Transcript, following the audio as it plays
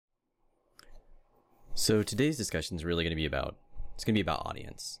So today's discussion is really going to be about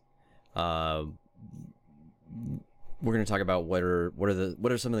audience. Uh, we're going to talk about what are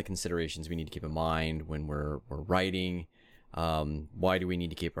some of the considerations we need to keep in mind when we're writing. Why do we need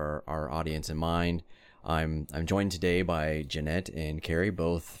to keep our audience in mind? I'm joined today by Jeanette and Carrie,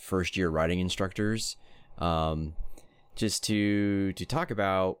 both first year writing instructors, just to talk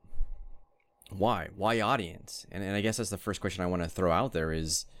about why audience. And I guess that's the first question I want to throw out there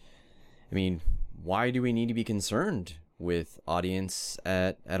is, I mean, why do we need to be concerned with audience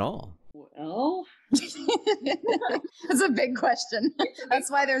at all? Well, that's a big question.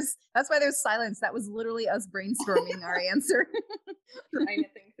 That's why there's silence. That was literally us brainstorming our answer. Trying to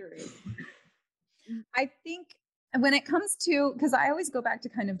think through. I think when it comes to, because I always go back to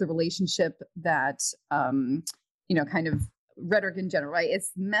kind of the relationship that, kind of rhetoric in general, right?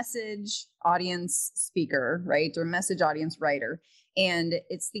 It's message, audience, speaker, right? Or message, audience, writer. And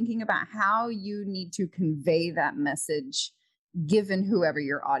it's thinking about how you need to convey that message given whoever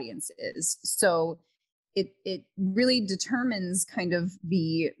your audience is. So it really determines kind of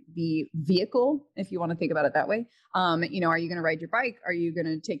the vehicle, if you want to think about it that way. Are you going to ride your bike? Are you going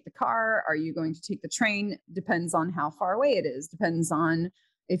to take the car? Are you going to take the train? Depends on how far away it is. Depends on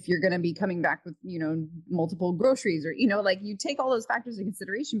if you're going to be coming back with, multiple groceries or, you take all those factors in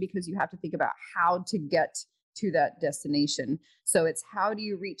consideration because you have to think about how to get to that destination. So it's how do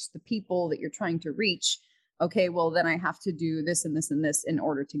you reach the people that you're trying to reach? Okay, well, then I have to do this and this and this in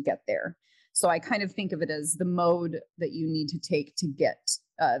order to get there. So I kind of think of it as the mode that you need to take to get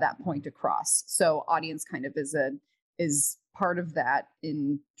that point across. So audience kind of is part of that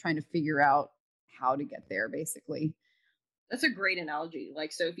in trying to figure out how to get there, basically. That's a great analogy.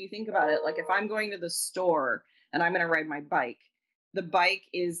 So if you think about it, if I'm going to the store and I'm going to ride my bike, the bike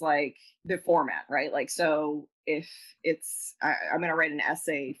is the format, right? So if I'm going to write an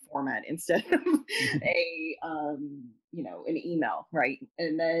essay format instead of an email, right?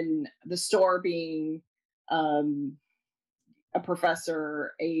 And then the store being a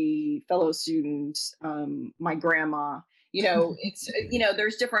professor, a fellow student, my grandma, it's,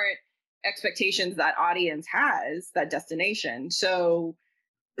 there's different expectations that audience has, that destination. So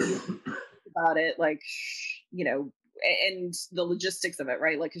about it, and the logistics of it,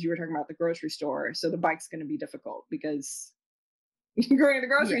 right? Because you were talking about the grocery store. So the bike's going to be difficult because you're going to the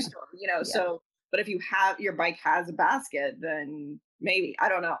grocery store, so, but if you have, your bike has a basket, then maybe, I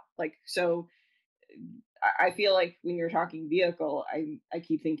don't know. So I feel like when you're talking vehicle, I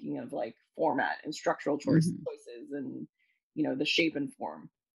keep thinking of format and structural choices and, the shape and form.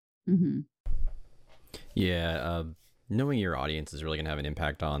 Mm-hmm. Yeah. Knowing your audience is really going to have an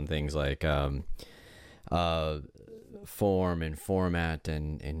impact on things like, form and format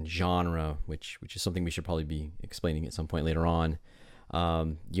and genre, which is something we should probably be explaining at some point later on.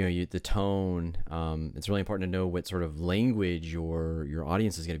 The tone. It's really important to know what sort of language your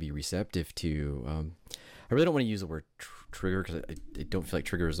audience is going to be receptive to. I really don't want to use the word trigger because I don't feel like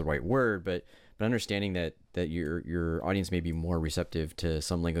trigger is the right word, but understanding that your audience may be more receptive to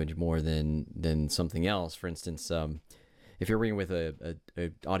some language more than something else. For instance, if you're working with a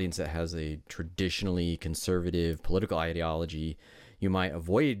audience that has a traditionally conservative political ideology, you might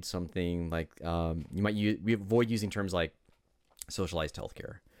avoid something like we avoid using terms like socialized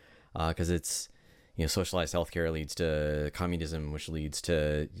healthcare, because it's socialized healthcare leads to communism, which leads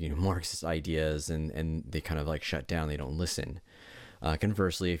to Marxist ideas, and they kind of shut down. They don't listen.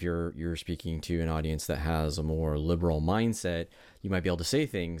 Conversely, if you're speaking to an audience that has a more liberal mindset, you might be able to say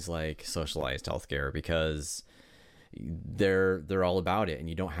things like socialized healthcare because they're all about it, and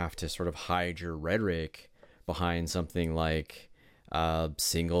you don't have to sort of hide your rhetoric behind something like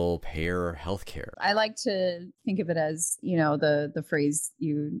single payer healthcare. I like to think of it as the phrase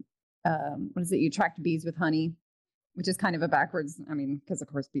you what is it? You attract bees with honey, which is kind of a backwards. I mean, because of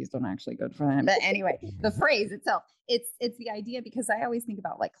course bees don't actually go for that. But anyway, the phrase itself, it's the idea, because I always think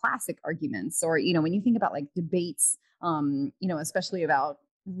about classic arguments, or when you think about debates, especially about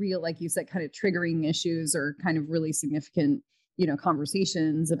real, like you said, kind of triggering issues or kind of really significant,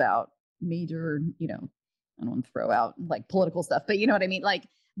 conversations about major, I don't want to throw out political stuff, but you know what I mean?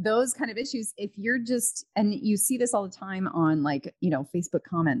 Those kind of issues, if you're just, and you see this all the time on Facebook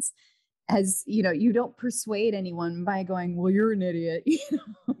comments, as you don't persuade anyone by going, well, you're an idiot.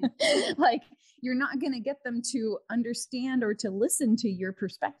 You're not going to get them to understand or to listen to your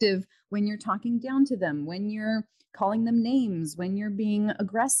perspective when you're talking down to them, when you're calling them names, when you're being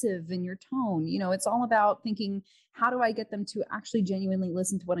aggressive in your tone. It's all about thinking, how do I get them to actually genuinely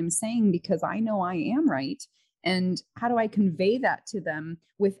listen to what I'm saying? Because I know I am right. And how do I convey that to them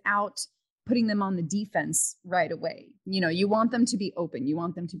without putting them on the defense right away? You want them to be open. You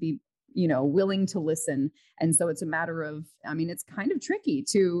want them to be willing to listen. And so it's a matter of, I mean, it's kind of tricky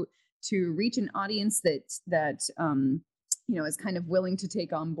to reach an audience that is kind of willing to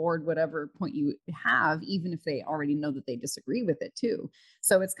take on board whatever point you have, even if they already know that they disagree with it too.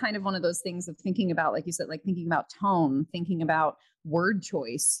 So it's kind of one of those things of thinking about, like you said, like thinking about tone, thinking about word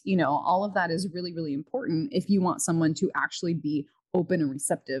choice, all of that is really, really important if you want someone to actually be open and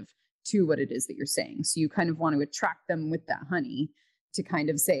receptive to what it is that you're saying. So you kind of want to attract them with that honey to kind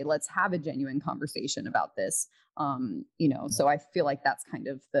of say, let's have a genuine conversation about this. So I feel like that's kind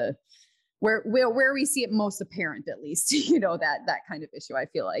of the where we see it most apparent, at least, that kind of issue, I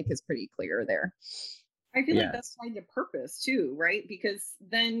feel like is pretty clear there. I feel like that's tied to purpose too, right? Because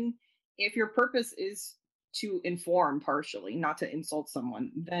then if your purpose is to inform partially, not to insult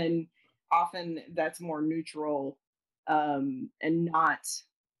someone, then often that's more neutral, and not,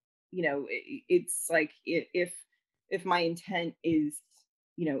 it's like if my intent is,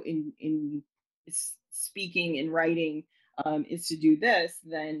 in speaking and writing, is to do this,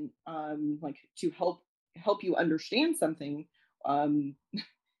 then like to help you understand something,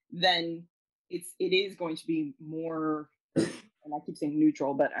 then it is going to be more, and I keep saying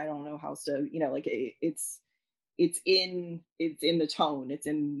neutral, but I don't know how else to, like it's in the tone, it's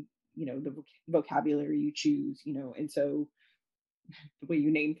in, the vocabulary you choose, and so the way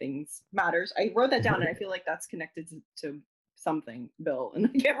you name things matters. I wrote that down and I feel like that's connected to something, Bill,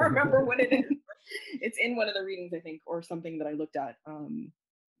 and I can't remember what it is. It's in one of the readings, I think, or something that I looked at.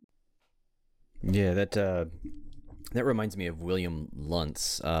 Yeah, that reminds me of William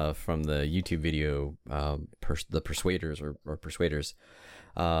Luntz from the YouTube video, The Persuaders or Persuaders.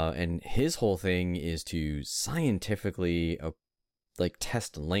 And his whole thing is to scientifically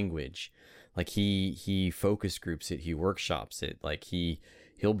test language. Like he focus groups it, he workshops it. Like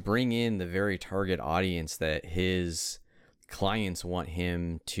he'll bring in the very target audience that his clients want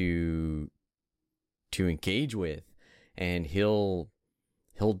him to engage with, and he'll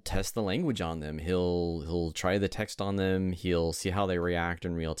test the language on them. He'll try the text on them. He'll see how they react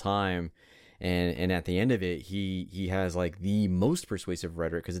in real time. And at the end of it, he has like the most persuasive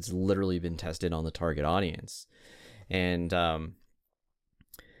rhetoric because it's literally been tested on the target audience. And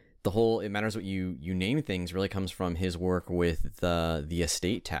the whole "it matters what you name things" really comes from his work with the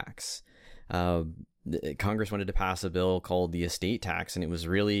estate tax. Congress wanted to pass a bill called the estate tax, and it was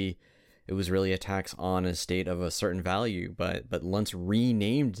really a tax on a estate of a certain value, but Luntz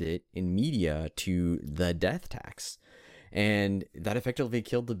renamed it in media to the death tax, and that effectively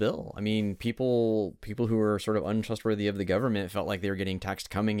killed the bill. I mean, people who were sort of untrustworthy of the government felt like they were getting taxed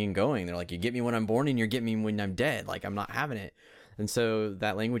coming and going. They're like, you get me when I'm born and you're getting me when I'm dead. Like, I'm not having it. And so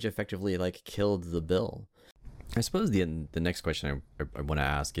that language effectively killed the bill. I suppose the next question I want to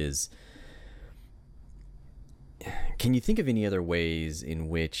ask is, can you think of any other ways in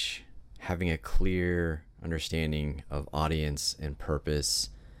which having a clear understanding of audience and purpose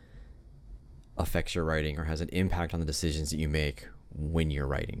affects your writing or has an impact on the decisions that you make when you're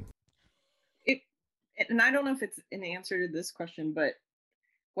writing? And I don't know if it's an answer to this question, but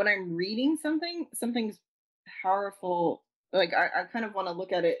when I'm reading something's powerful, like I kind of want to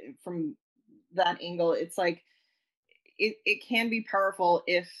look at it from that angle. It's like it can be powerful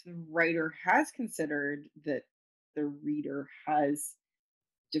if the writer has considered that the reader has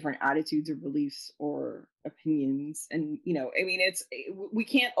different attitudes or beliefs or opinions. And, I mean, we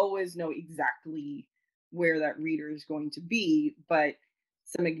can't always know exactly where that reader is going to be, but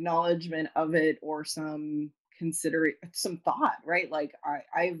some acknowledgement of it or some thought, right? Like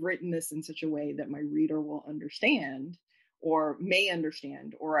I've written this in such a way that my reader will understand or may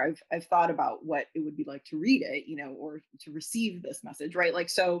understand, or I've thought about what it would be like to read it, or to receive this message, right? Like,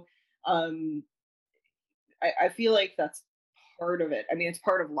 so, I feel like that's part of it. I mean, it's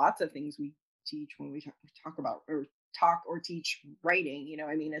part of lots of things we teach when we talk about or teach writing.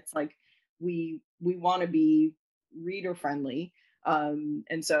 I mean, it's like we want to be reader friendly,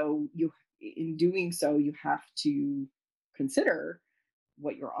 and so in doing so, you have to consider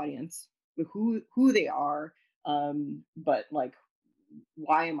what your audience, who they are, but like,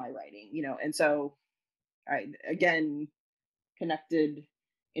 why am I writing? And so I again connected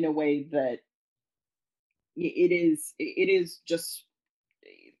in a way that it is just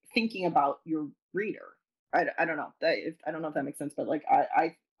thinking about your reader. I don't know I don't know if that makes sense, but like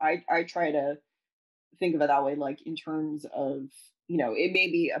I try to think of it that way, like in terms of, it may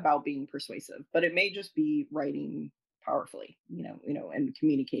be about being persuasive, but it may just be writing powerfully, and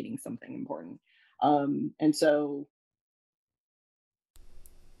communicating something important. And so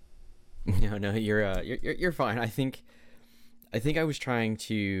no, you're fine. I think I was trying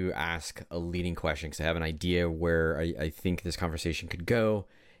to ask a leading question because I have an idea where I think this conversation could go,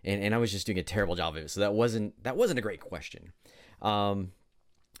 and I was just doing a terrible job of it. So that wasn't a great question.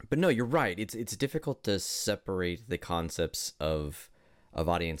 But no, you're right. It's difficult to separate the concepts of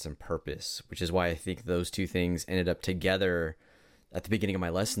audience and purpose, which is why I think those two things ended up together at the beginning of my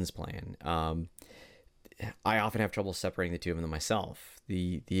lessons plan. I often have trouble separating the two of them myself.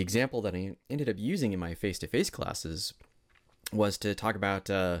 The example that I ended up using in my face-to-face classes was to talk about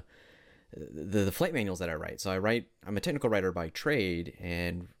the flight manuals that I write. So I'm a technical writer by trade,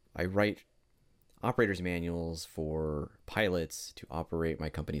 and I write operator's manuals for pilots to operate my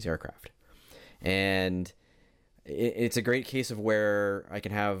company's aircraft. And it's a great case of where I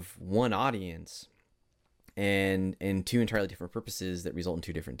can have one audience and two entirely different purposes that result in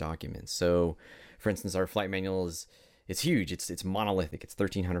two different documents. So, for instance, our flight manual it's huge. It's monolithic. It's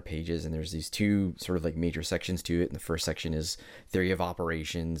 1,300 pages, and there's these two sort of like major sections to it. And the first section is theory of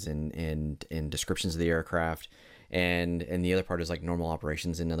operations and descriptions of the aircraft. And the other part is like normal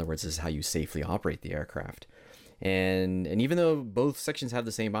operations. In other words, this is how you safely operate the aircraft. And even though both sections have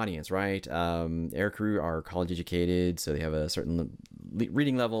the same audience, right? Aircrew are college educated, so they have a certain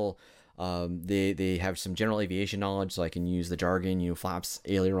reading level. They have some general aviation knowledge, so I can use the jargon, flaps,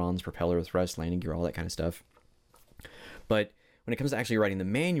 ailerons, propeller, thrust, landing gear, all that kind of stuff. But when it comes to actually writing the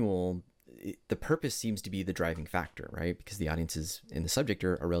manual, the purpose seems to be the driving factor, right? Because the audiences and the subject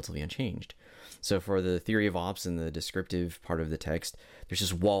are relatively unchanged. So for the theory of ops and the descriptive part of the text, there's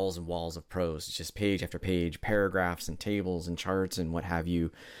just walls and walls of prose. It's just page after page, paragraphs and tables and charts and what have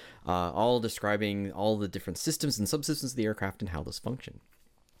you, all describing all the different systems and subsystems of the aircraft and how those function.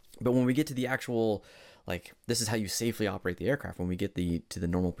 But when we get to the actual, like, this is how you safely operate the aircraft, when we get to the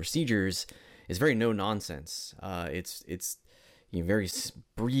normal procedures, it's very no nonsense. It's very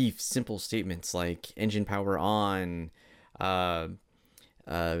brief, simple statements like engine power on,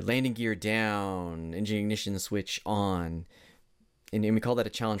 landing gear down, engine ignition switch on, and we call that a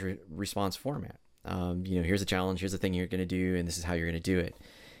challenge response format. Here's a challenge, here's the thing you're going to do, and this is how you're going to do it.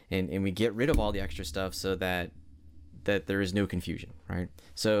 And we get rid of all the extra stuff so that there is no confusion, right?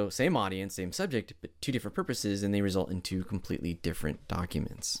 So same audience, same subject, but two different purposes, and they result in two completely different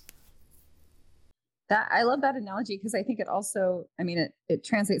documents. I love that analogy because I think it also, it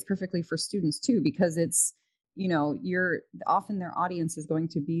translates perfectly for students too, because it's, often their audience is going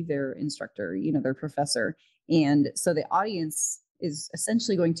to be their instructor, their professor. And so the audience is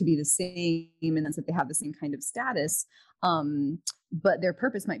essentially going to be the same in the sense that they have the same kind of status. But their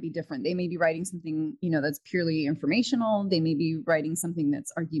purpose might be different. They may be writing something, that's purely informational. They may be writing something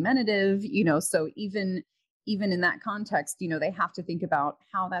that's argumentative, so even in that context, they have to think about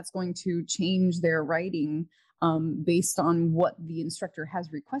how that's going to change their writing based on what the instructor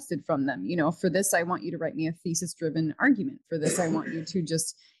has requested from them. For this, I want you to write me a thesis-driven argument. For this, I want you to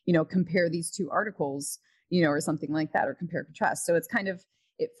just, compare these two articles, or something like that, or compare contrast. So it's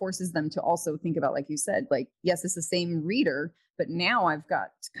it forces them to also think about, like you said, like, yes, it's the same reader, but now I've got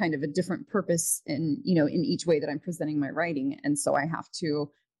kind of a different purpose in each way that I'm presenting my writing. And so I have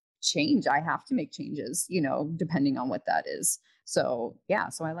to make changes, depending on what that is. So yeah,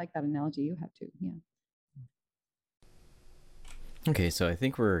 so I like that analogy you have too. Yeah. Okay, so I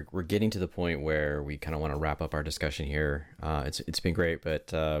think we're getting to the point where we kind of want to wrap up our discussion here. It's been great,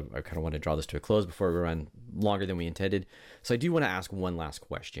 but I kind of want to draw this to a close before we run longer than we intended. So I do want to ask one last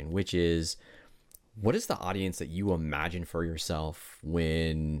question, which is, what is the audience that you imagine for yourself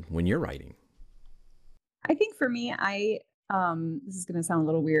when you're writing? I think for me, this is going to sound a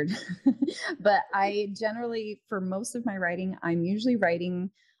little weird, but I generally, for most of my writing, I'm usually writing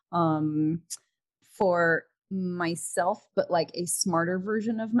for myself, but like a smarter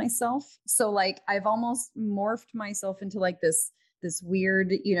version of myself. So like I've almost morphed myself into like this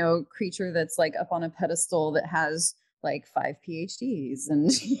weird, creature that's like up on a pedestal that has like 5 PhDs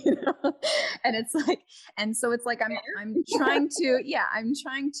and and it's like, and so it's like I'm trying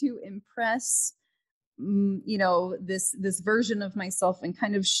to impress this version of myself and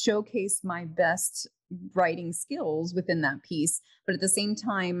kind of showcase my best writing skills within that piece, but at the same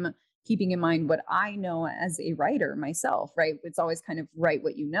time keeping in mind what I know as a writer myself, right? It's always kind of write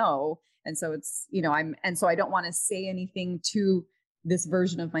what you know. And so it's, so I don't want to say anything to this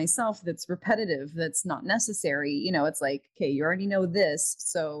version of myself that's repetitive, that's not necessary. It's like, okay, you already know this,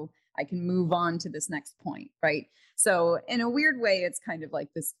 so I can move on to this next point, right? So in a weird way, it's kind of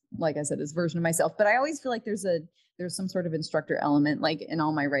like this, like I said, this version of myself, but I always feel like there's some sort of instructor element, like in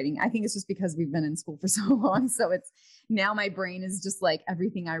all my writing. I think it's just because we've been in school for so long. So it's now my brain is just like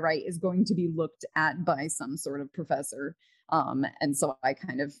everything I write is going to be looked at by some sort of professor. And so I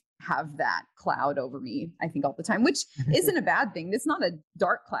kind of have that cloud over me, I think, all the time, which isn't a bad thing. It's not a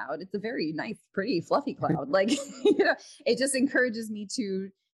dark cloud. It's a very nice, pretty, fluffy cloud. Like, it just encourages me to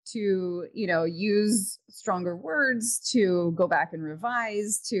to, use stronger words, to go back and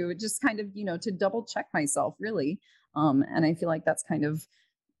revise, to just kind of, to double check myself really. And I feel like that's kind of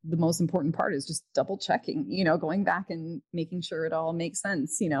the most important part, is just double checking, going back and making sure it all makes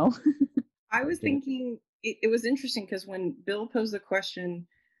sense. I was thinking it was interesting because when Bill posed the question,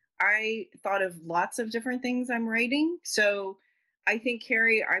 I thought of lots of different things I'm writing. So I think,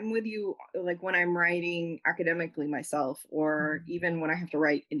 Carrie, I'm with you, like when I'm writing academically myself, or even when I have to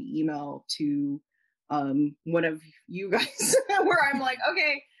write an email to one of you guys, where I'm like,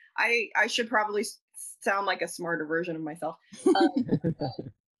 okay, I should probably sound like a smarter version of myself.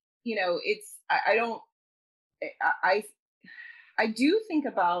 It's, I don't, I do think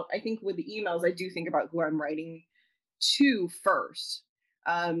about, I think with the emails, I do think about who I'm writing to first.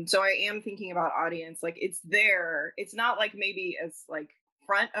 So I am thinking about audience, like it's there. It's not like maybe as like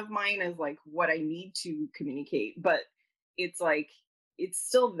front of mind as like what I need to communicate, but it's like, it's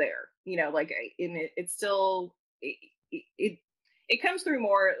still there, like in it, it's still, it comes through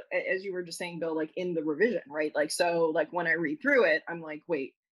more, as you were just saying, Bill, like in the revision, right? Like, so like when I read through it, I'm like,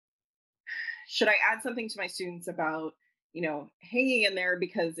 wait, should I add something to my students about, hanging in there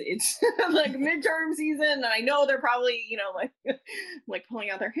because it's like midterm season and I know they're probably, like like pulling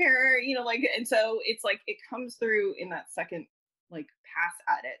out their hair, like, and so it's like it comes through in that second like pass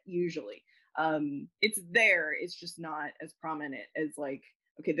at it usually. It's there, it's just not as prominent as like,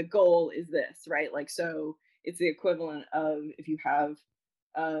 okay, the goal is this, right? Like, so it's the equivalent of if you have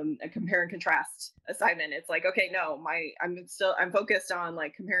a compare and contrast assignment. It's like, okay, no, I'm focused on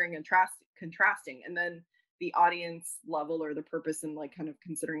like comparing and contrasting, and then the audience level or the purpose and like kind of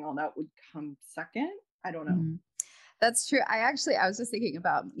considering all that would come second. I don't know. Mm-hmm. That's true. I was just thinking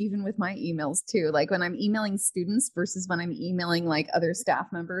about even with my emails too, like when I'm emailing students versus when I'm emailing like other staff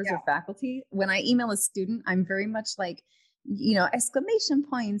members or faculty. When I email a student, I'm very much like, exclamation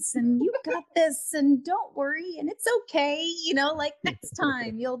points and you got this and don't worry and it's okay, like next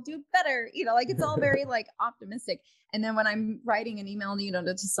time you'll do better, like it's all very like optimistic. And then when I'm writing an email,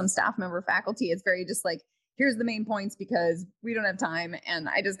 to some staff member, faculty, it's very just like, here's the main points because we don't have time and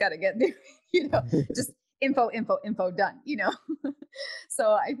I just got to get there, just info, done,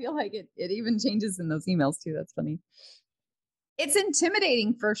 So I feel like it even changes in those emails too. That's funny. It's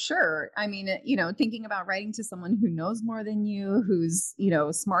intimidating for sure. I mean, thinking about writing to someone who knows more than you, who's,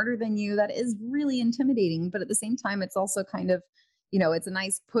 smarter than you, that is really intimidating. But at the same time, it's also kind of, it's a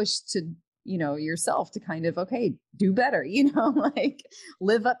nice push to, yourself to kind of, okay, do better, like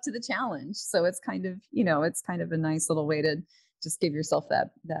live up to the challenge. So it's kind of, it's kind of a nice little way to just give yourself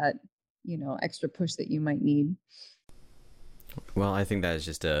that, extra push that you might need. Well, I think that is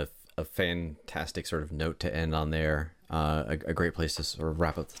just a fantastic sort of note to end on there. A great place to sort of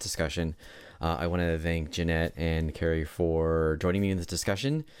wrap up the discussion. I want to thank Jeanette and Carrie for joining me in this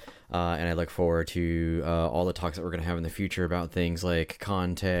discussion. And I look forward to all the talks that we're going to have in the future about things like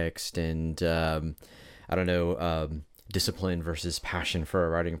context and, discipline versus passion for a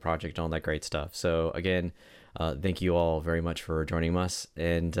writing project and all that great stuff. So again, thank you all very much for joining us.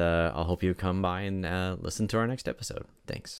 And I'll hope you come by and listen to our next episode. Thanks.